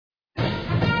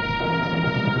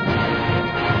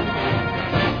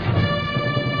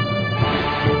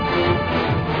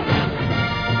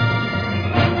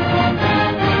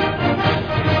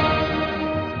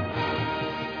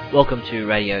Welcome to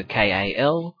Radio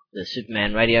KAL, the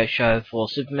Superman radio show for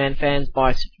Superman fans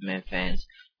by Superman fans,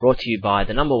 brought to you by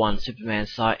the number one Superman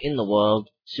site in the world,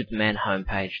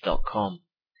 supermanhomepage.com.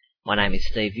 My name is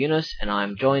Steve Eunice, and I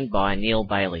am joined by Neil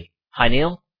Bailey. Hi,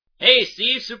 Neil. Hey,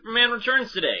 Steve, Superman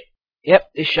returns today. Yep,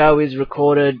 this show is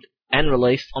recorded and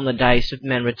released on the day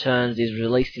Superman Returns is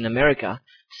released in America,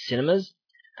 cinemas,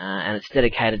 and it's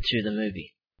dedicated to the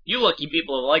movie. You lucky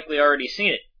people have likely already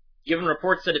seen it. Given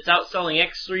reports that it's outselling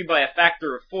X3 by a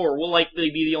factor of 4, we'll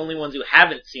likely be the only ones who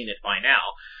haven't seen it by now.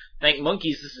 Thank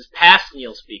monkeys, this is past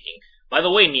Neil speaking. By the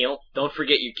way, Neil, don't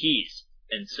forget your keys.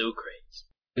 And Socrates.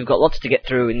 We've got lots to get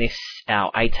through in this,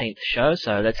 our 18th show,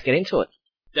 so let's get into it.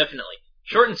 Definitely.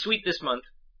 Short and sweet this month,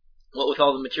 what with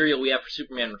all the material we have for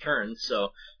Superman Returns, so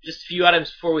just a few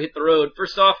items before we hit the road.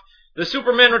 First off, the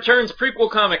Superman Returns prequel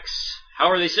comics.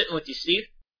 How are they sitting with you, Steve?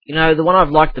 You know, the one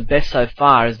I've liked the best so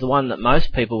far is the one that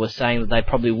most people were saying that they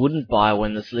probably wouldn't buy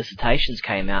when the solicitations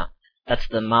came out. That's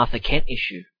the Martha Kent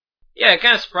issue. Yeah, it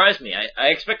kind of surprised me. I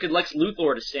expected Lex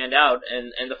Luthor to stand out,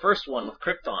 and the first one with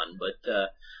Krypton, but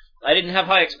I didn't have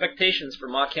high expectations for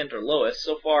Ma Kent or Lois.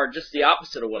 So far, just the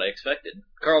opposite of what I expected.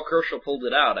 Carl Kerschel pulled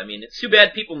it out. I mean, it's too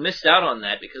bad people missed out on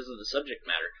that because of the subject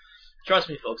matter. Trust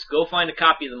me, folks, go find a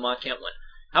copy of the Ma Kent one.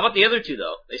 How about the other two,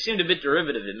 though? They seemed a bit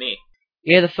derivative to me.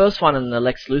 Yeah, the first one and the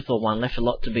Lex Luthor one left a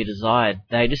lot to be desired.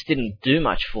 They just didn't do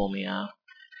much for me.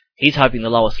 He's hoping the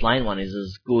Lois Lane one is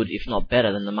as good, if not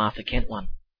better, than the Martha Kent one.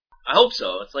 I hope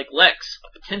so. It's like Lex, a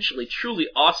potentially truly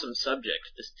awesome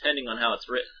subject, just depending on how it's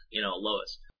written. You know,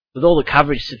 Lois. With all the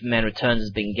coverage Superman Returns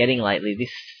has been getting lately,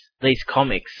 these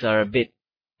comics are a bit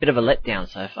of a letdown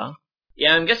so far.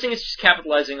 Yeah, I'm guessing it's just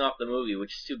capitalizing off the movie,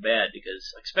 which is too bad,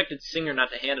 because I expected Singer not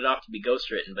to hand it off to be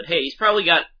ghostwritten, but hey, he's probably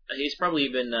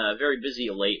been very busy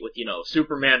of late with,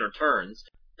 Superman Returns.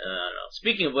 I don't know.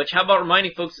 Speaking of which, how about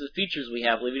reminding folks of the features we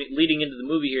have leading into the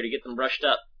movie here to get them brushed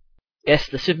up? Yes,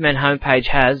 the Superman homepage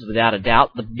has, without a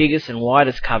doubt, the biggest and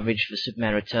widest coverage for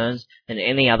Superman Returns than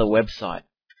any other website.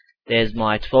 There's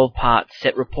my 12-part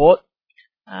set report,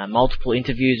 multiple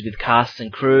interviews with cast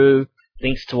and crew,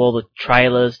 links to all the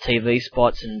trailers, TV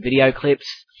spots and video clips,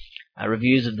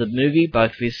 reviews of the movie,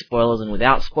 both with spoilers and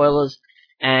without spoilers,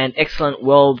 and excellent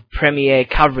world premiere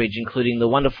coverage, including the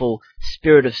wonderful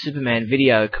Spirit of Superman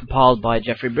video compiled by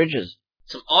Jeffrey Bridges.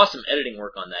 Some awesome editing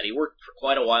work on that. He worked for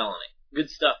quite a while on it.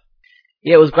 Good stuff.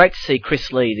 Yeah, it was great to see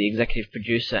Chris Lee, the executive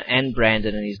producer, and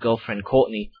Brandon and his girlfriend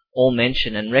Courtney all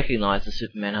mention and recognise the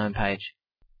Superman homepage.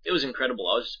 It was incredible.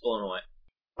 I was just blown away.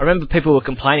 I remember people were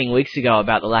complaining weeks ago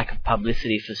about the lack of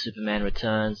publicity for Superman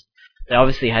Returns. They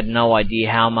obviously had no idea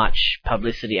how much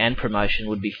publicity and promotion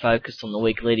would be focused on the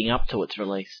week leading up to its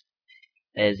release.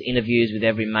 There's interviews with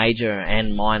every major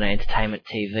and minor entertainment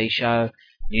TV show,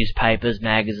 newspapers,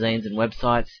 magazines and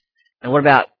websites. And what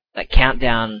about that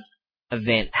countdown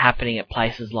event happening at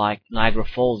places like Niagara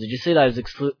Falls? Did you see those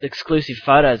exclusive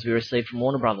photos we received from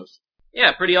Warner Brothers?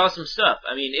 Yeah, pretty awesome stuff.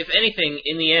 I mean, if anything,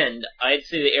 in the end, I'd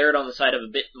say they erred on the side of a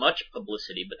bit much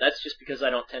publicity, but that's just because I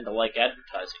don't tend to like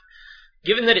advertising.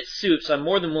 Given that it's Supes, I'm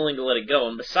more than willing to let it go,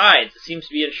 and besides, it seems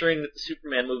to be ensuring that the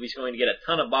Superman movie's going to get a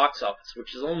ton of box office,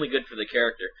 which is only good for the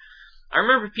character. I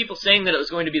remember people saying that it was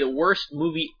going to be the worst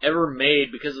movie ever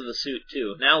made because of the suit,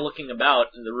 too. Now looking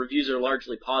about, and the reviews are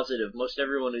largely positive, most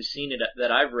everyone who's seen it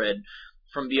that I've read,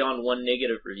 from beyond one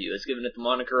negative review, has given it the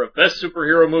moniker of best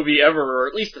superhero movie ever, or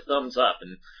at least a thumbs up,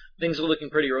 and things are looking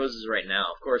pretty roses right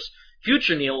now. Of course,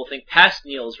 future Neil will think past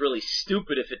Neil is really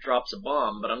stupid if it drops a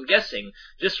bomb, but I'm guessing,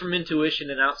 just from intuition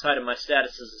and outside of my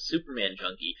status as a Superman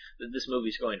junkie, that this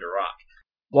movie's going to rock.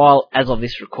 While, as of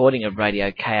this recording of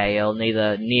Radio KAL,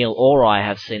 neither Neil or I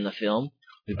have seen the film,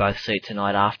 we both see it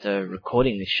tonight after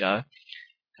recording this show,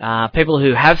 people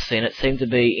who have seen it seem to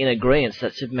be in agreement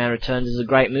that Superman Returns is a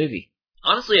great movie.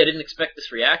 Honestly, I didn't expect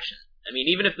this reaction. I mean,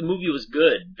 even if the movie was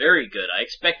good, very good, I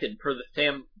expected, per the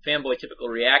fanboy typical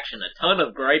reaction, a ton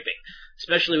of griping,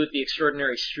 especially with the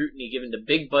extraordinary scrutiny given to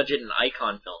big-budget and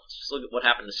icon films. Just look at what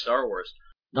happened to Star Wars.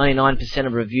 99%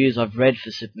 of reviews I've read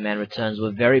for Superman Returns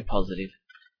were very positive.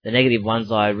 The negative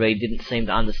ones I read didn't seem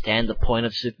to understand the point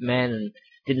of Superman and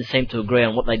didn't seem to agree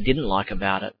on what they didn't like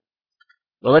about it.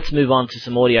 Well, let's move on to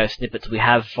some audio snippets we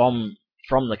have from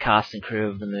the cast and crew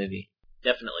of the movie.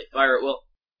 Definitely. Fire it, Will.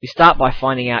 We start by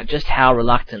finding out just how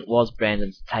reluctant was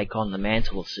Brandon to take on the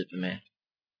mantle of Superman.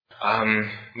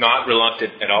 Not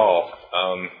reluctant at all.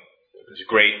 It was a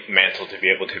great mantle to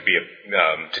be able to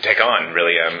to take on,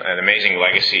 really, an amazing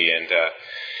legacy, and to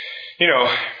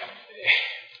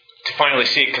finally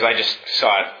see it, because I just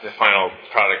saw the final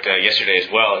product yesterday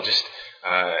as well. It just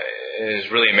it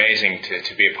is really amazing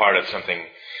to be a part of something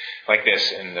like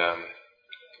this, and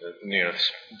the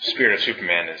spirit of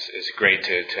Superman is great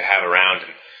to have around,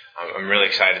 and I'm really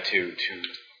excited to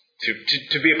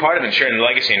be a part of it and sharing the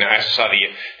legacy. And I also saw the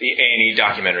A&E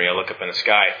documentary, I Look Up in the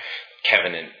Sky,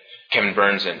 Kevin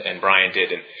Burns and Brian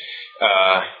did, and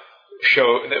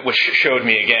which showed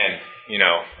me again,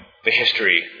 the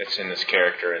history that's in this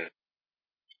character.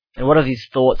 And what are his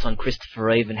thoughts on Christopher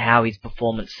Reeve and how his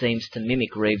performance seems to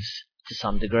mimic Reeves to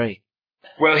some degree?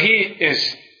 Well, he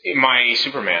is my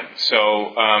Superman.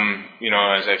 So,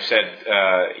 as I've said,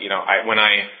 when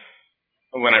I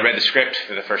read the script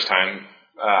for the first time,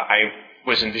 I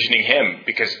was envisioning him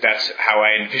because that's how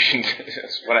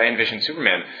that's what I envisioned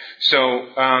Superman.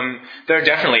 So there are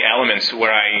definitely elements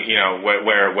where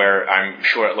where I'm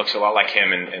sure it looks a lot like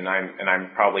him, and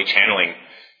I'm probably channeling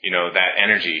that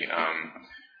energy,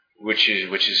 which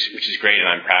is great, and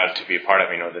I'm proud to be a part of.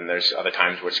 Then there's other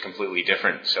times where it's completely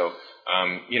different. So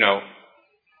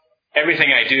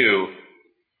everything I do,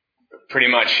 pretty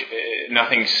much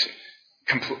nothing's.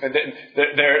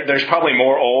 There's probably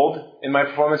more old in my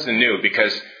performance than new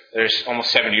because there's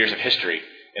almost 70 years of history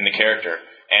in the character,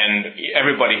 and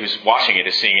everybody who's watching it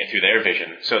is seeing it through their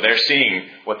vision. So they're seeing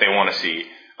what they want to see.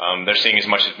 They're seeing as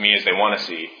much of me as they want to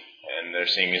see, and they're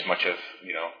seeing as much of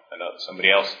somebody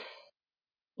else.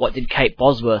 What did Kate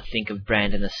Bosworth think of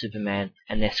Brandon as Superman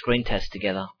and their screen test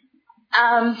together?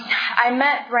 I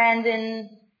met Brandon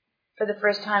for the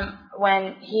first time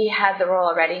when he had the role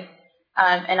already.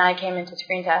 And I came into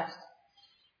screen test,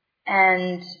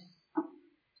 and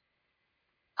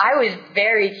I was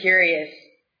very curious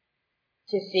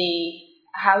to see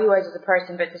how he was as a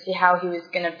person, but to see how he was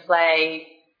going to play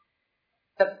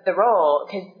the role,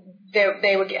 because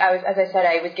as I said,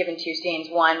 I was given two scenes.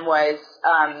 One was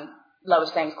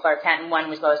Lois Lane's Clark Kent, and one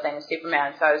was Lois Lane as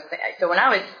Superman. So when I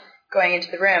was going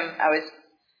into the room, I was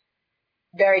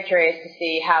very curious to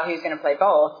see how he was going to play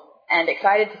both, and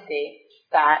excited to see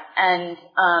that, and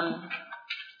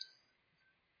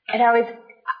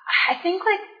I think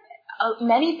like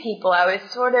many people, I was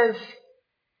sort of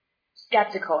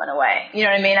skeptical in a way. You know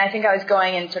what I mean? I think I was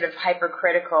going in sort of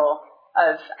hypercritical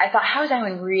of. I thought, how is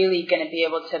anyone really going to be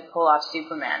able to pull off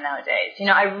Superman nowadays?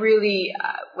 I really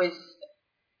was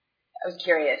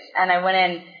curious, and I went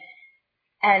in,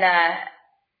 and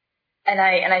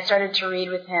I started to read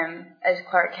with him as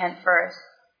Clark Kent first,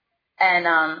 and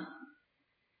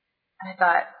I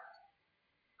thought,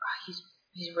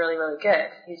 he's really, really good.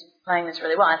 He's playing this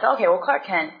really well. And I thought, okay, well, Clark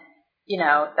Kent,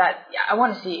 I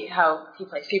want to see how he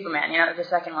plays Superman, the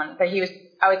second one. But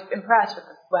I was impressed with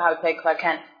how he played Clark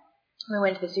Kent. We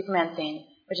went to the Superman scene,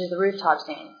 which is the rooftop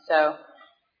scene. So,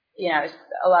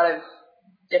 a lot of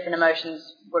different emotions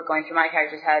were going through my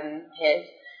character's head and his.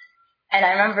 And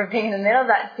I remember being in the middle of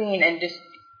that scene and just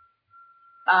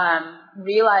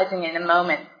realizing in a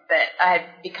moment that I had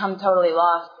become totally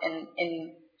lost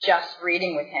in just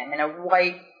reading with him in a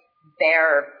white,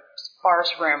 bare, sparse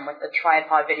room with a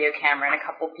tripod video camera and a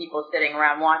couple people sitting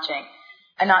around watching.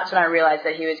 And that's when I realized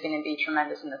that he was going to be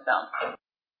tremendous in the film.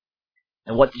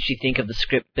 And what did she think of the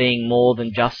script being more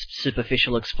than just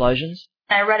superficial explosions?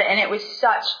 I read it, and it was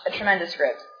such a tremendous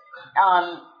script.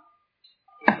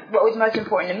 What was most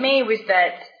important to me was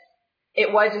that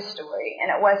it was a story,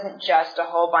 and it wasn't just a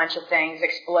whole bunch of things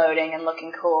exploding and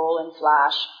looking cool and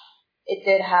flash. It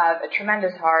did have a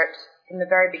tremendous heart from the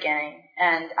very beginning,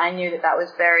 and I knew that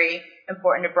was very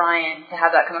important to Brian to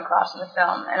have that come across in the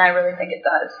film, and I really think it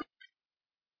does.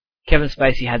 Kevin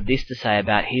Spacey had this to say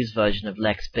about his version of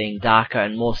Lex being darker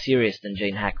and more serious than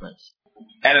Gene Hackman's.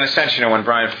 And in a sense, when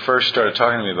Brian first started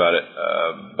talking to me about it,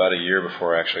 about a year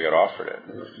before I actually got offered it,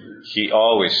 he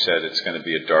always said it's going to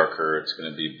be a darker, it's going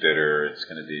to be bitter, it's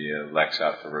going to be a Lex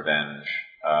out for revenge.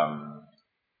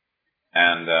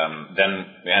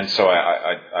 So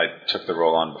I took the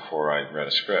role on before I read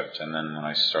a script, and then when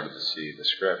I started to see the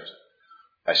script,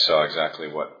 I saw exactly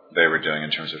what they were doing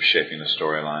in terms of shaping the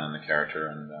storyline and the character.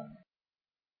 And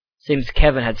seems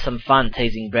Kevin had some fun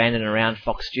teasing Brandon around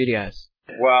Fox Studios.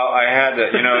 Well, I had to,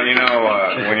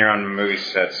 when you're on movie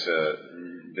sets,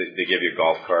 they give you a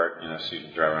golf cart, so you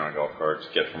can drive around a golf cart to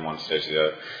get from one stage to the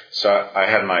other. So I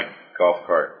had my golf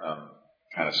cart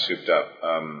kind of souped up.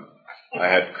 I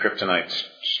had kryptonite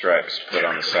stripes put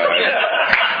on the side.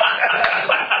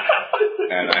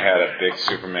 And I had a big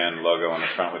Superman logo on the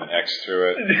front with an X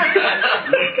through it.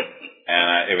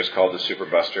 And it was called the Super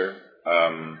Buster.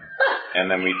 And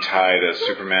then we tied a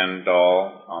Superman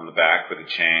doll on the back with a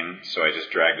chain, so I just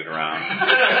dragged it around.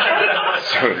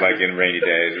 So like in rainy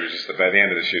days, it was just, by the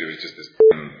end of the shoot, it was just this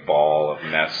ball full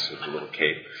of mess with a little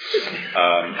cape.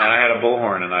 And I had a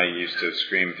bullhorn, and I used to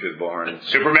scream through the bullhorn,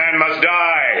 "Superman must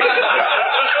die!"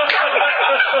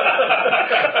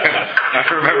 I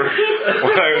remember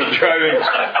when I was driving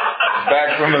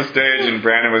back from the stage and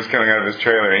Brandon was coming out of his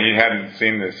trailer and he hadn't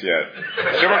seen this yet.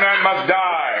 "Superman must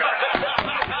die!"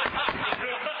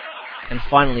 And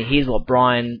finally, here's what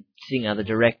Bryan Singer, the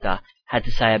director, had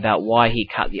to say about why he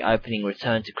cut the opening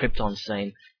Return to Krypton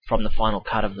scene from the final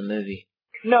cut of the movie.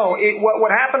 No,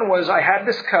 what happened was I had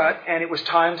this cut, and it was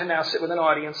time to now sit with an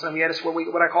audience, and we had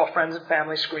what I call friends and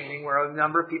family screening, where a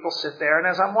number of people sit there, and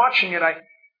as I'm watching it, I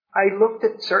looked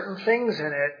at certain things in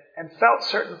it and felt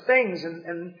certain things,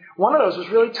 and one of those was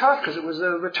really tough because it was a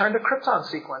Return to Krypton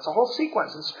sequence, a whole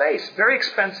sequence in space, very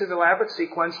expensive, elaborate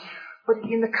sequence, but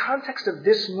in the context of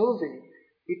this movie,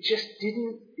 it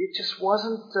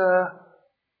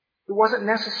wasn't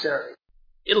necessary.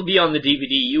 It'll be on the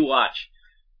DVD. You watch.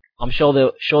 I'm sure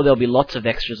there'll be lots of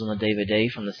extras on the DVD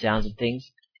from the sounds of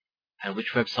things. And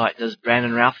which website does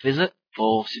Brandon Routh visit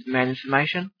for Superman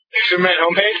information? Superman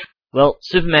homepage? Well,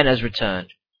 Superman has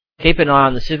returned. Keep an eye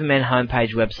on the Superman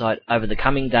homepage website over the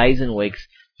coming days and weeks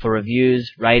for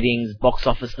reviews, ratings, box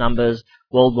office numbers,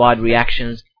 worldwide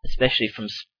reactions, especially from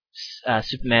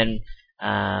Superman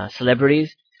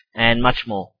celebrities, and much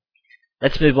more.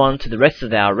 Let's move on to the rest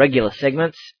of our regular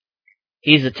segments.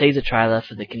 Here's a teaser trailer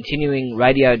for the continuing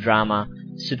radio drama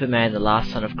Superman the Last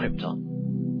Son of Krypton.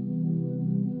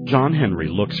 John Henry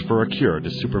looks for a cure to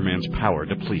Superman's power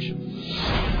depletion.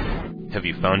 Have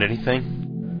you found anything?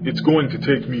 It's going to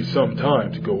take me some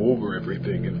time to go over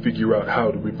everything and figure out how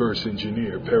to reverse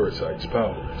engineer Parasite's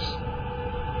powers.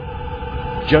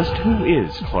 Just who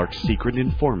is Clark's secret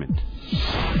informant?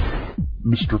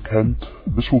 Mr. Kent,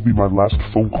 this will be my last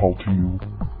phone call to you.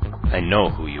 I know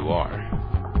who you are.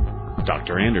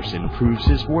 Dr. Anderson proves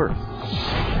his worth.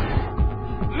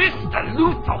 Mr.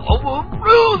 Luthor will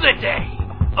rue the day.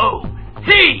 Oh,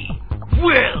 he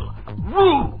will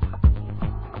rule.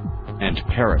 And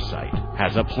Parasite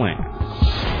has a plan.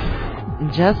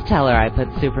 Just tell her I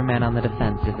put Superman on the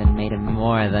defensive and made him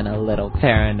more than a little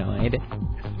paranoid. Just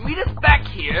meet us back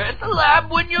here at the lab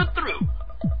when you're through.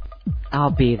 I'll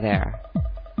be there.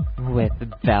 With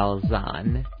bells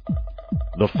on.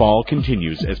 The fall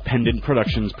continues as Pendant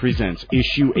Productions presents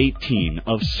issue 18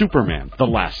 of Superman, The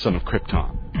Last Son of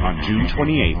Krypton on June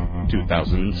 28,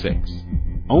 2006.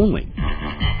 Only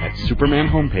at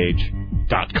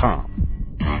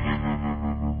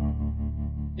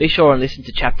supermanhomepage.com. Be sure and listen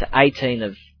to Chapter 18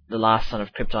 of The Last Son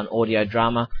of Krypton audio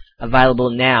drama, available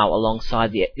now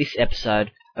alongside this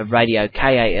episode of Radio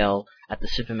KAL at the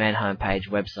Superman homepage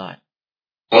website.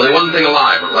 Only one thing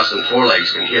alive with less than 4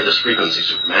 legs can hear this frequency,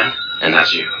 Superman, and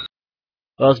that's you.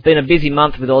 Well, it's been a busy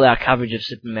month with all our coverage of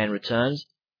Superman Returns,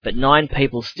 but 9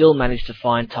 people still managed to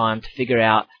find time to figure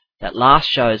out that last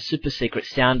show's super secret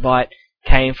soundbite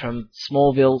came from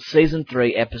Smallville Season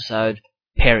 3 episode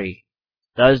Perry.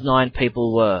 Those 9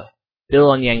 people were Bill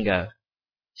Onyengo,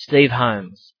 Steve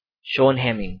Holmes, Sean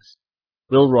Hemmings,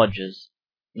 Will Rogers,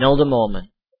 Nelda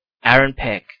Mormon, Aaron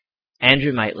Peck,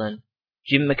 Andrew Maitland,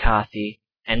 Jim McCarthy,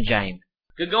 and James.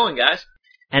 Good going, guys.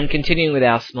 And continuing with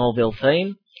our Smallville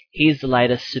theme, here's the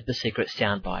latest super secret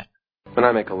soundbite. When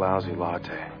I make a lousy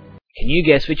latte. Can you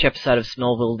guess which episode of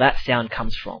Smallville that sound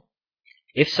comes from?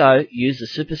 If so, use the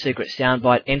super secret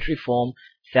soundbite entry form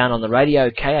found on the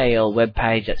Radio KAL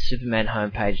webpage at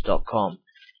supermanhomepage.com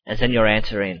and send your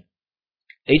answer in.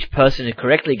 Each person who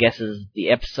correctly guesses the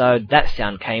episode that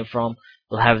sound came from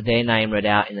will have their name read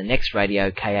out in the next Radio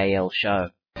KAL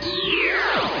show.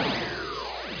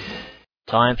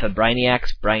 Time for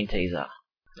Brainiac's Brain Teaser.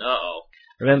 Uh-oh.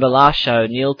 Remember last show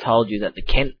Neil told you that the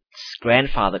Kent's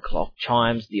grandfather clock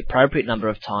chimes the appropriate number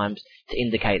of times to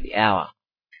indicate the hour,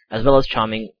 as well as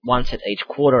chiming once at each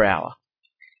quarter hour.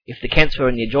 If the Kents were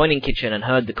in the adjoining kitchen and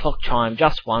heard the clock chime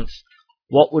just once,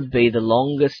 what would be the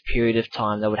longest period of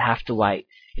time they would have to wait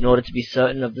in order to be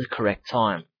certain of the correct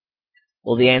time?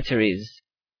 Well, the answer is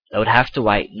they would have to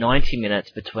wait 90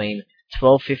 minutes between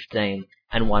 12:15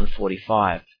 and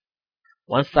 1:45.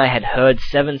 Once they had heard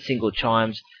 7 single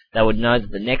chimes, they would know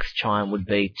that the next chime would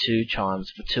be 2 chimes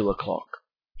for 2 o'clock.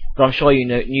 But I'm sure you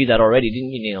knew that already,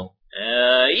 didn't you, Neil?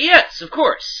 Yes, of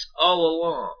course. All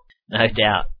along. No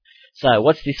doubt. So,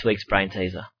 what's this week's Brain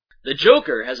Teaser? The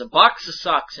Joker has a box of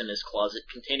socks in his closet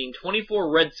containing 24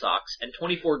 red socks and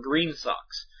 24 green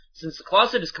socks. Since the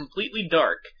closet is completely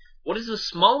dark, what is the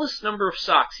smallest number of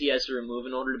socks he has to remove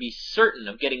in order to be certain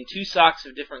of getting 2 socks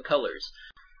of different colors?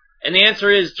 And the answer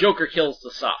is Joker kills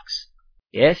the socks.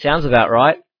 Yeah, sounds about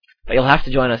right. But you'll have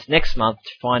to join us next month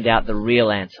to find out the real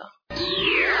answer.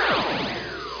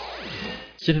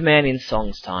 Superman in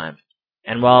Songs time.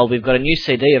 And while we've got a new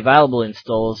CD available in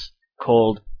stores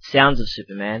called Sounds of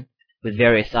Superman, with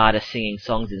various artists singing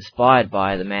songs inspired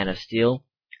by the Man of Steel,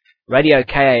 Radio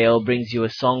KAL brings you a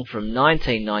song from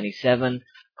 1997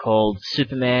 called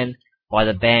Superman by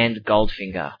the band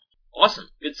Goldfinger. Awesome.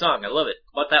 Good song. I love it.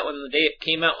 Bought that one the day it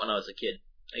came out when I was a kid.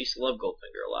 I used to love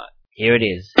Goldfinger a lot. Here it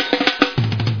is.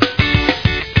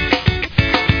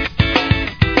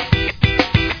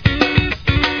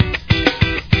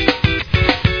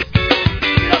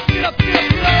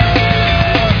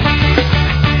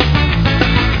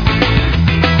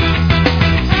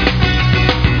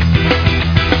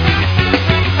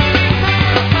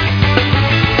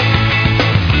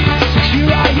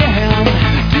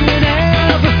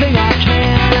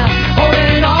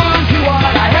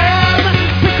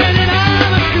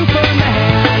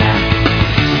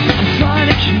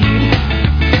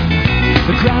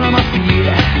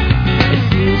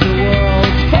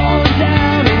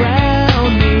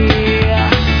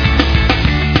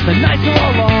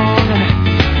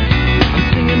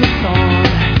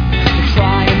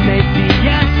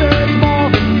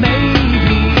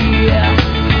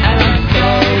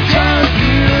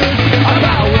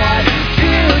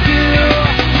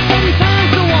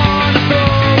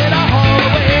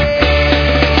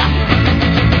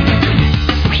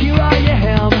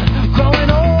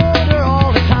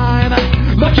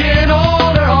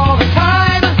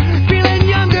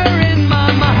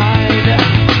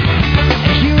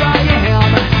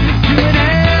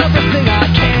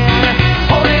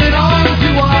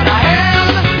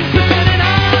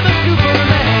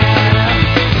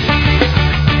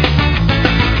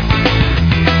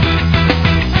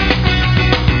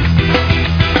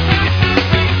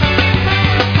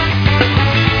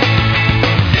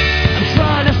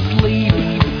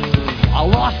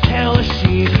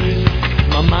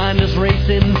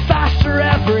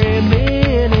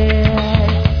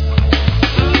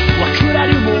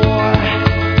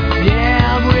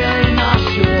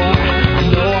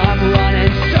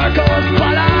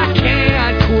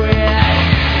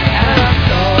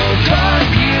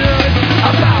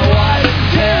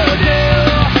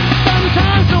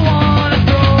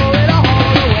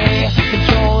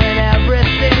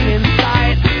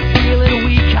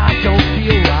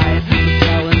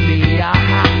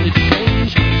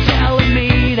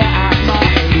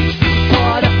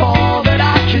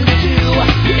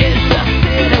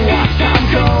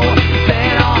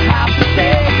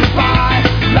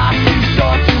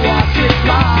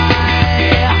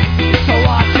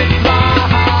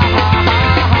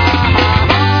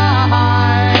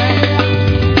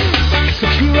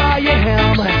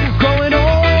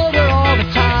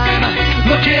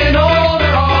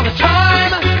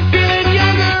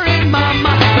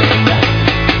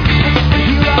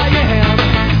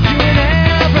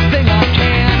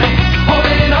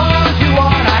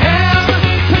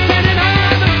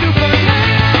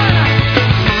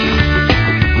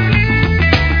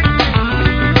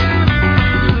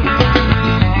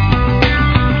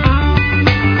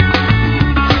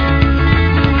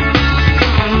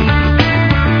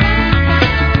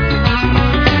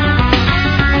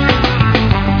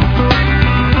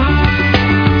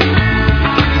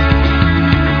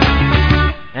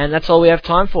 And that's all we have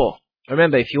time for.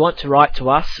 Remember, if you want to write to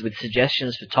us with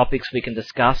suggestions for topics we can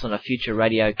discuss on a future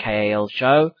Radio KAL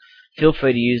show, feel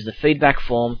free to use the feedback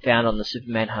form found on the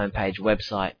Superman homepage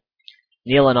website.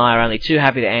 Neil and I are only too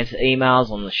happy to answer emails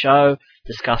on the show,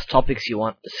 discuss topics you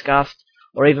want discussed,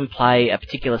 or even play a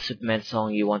particular Superman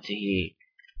song you want to hear.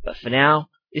 But for now,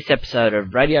 this episode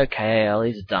of Radio KAL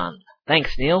is done.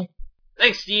 Thanks, Neil.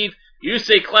 Thanks, Steve. You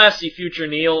stay classy, future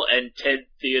Neil and Ted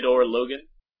Theodore Logan.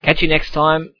 Catch you next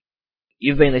time.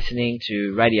 You've been listening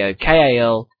to Radio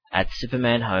KAL at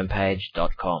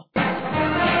supermanhomepage.com.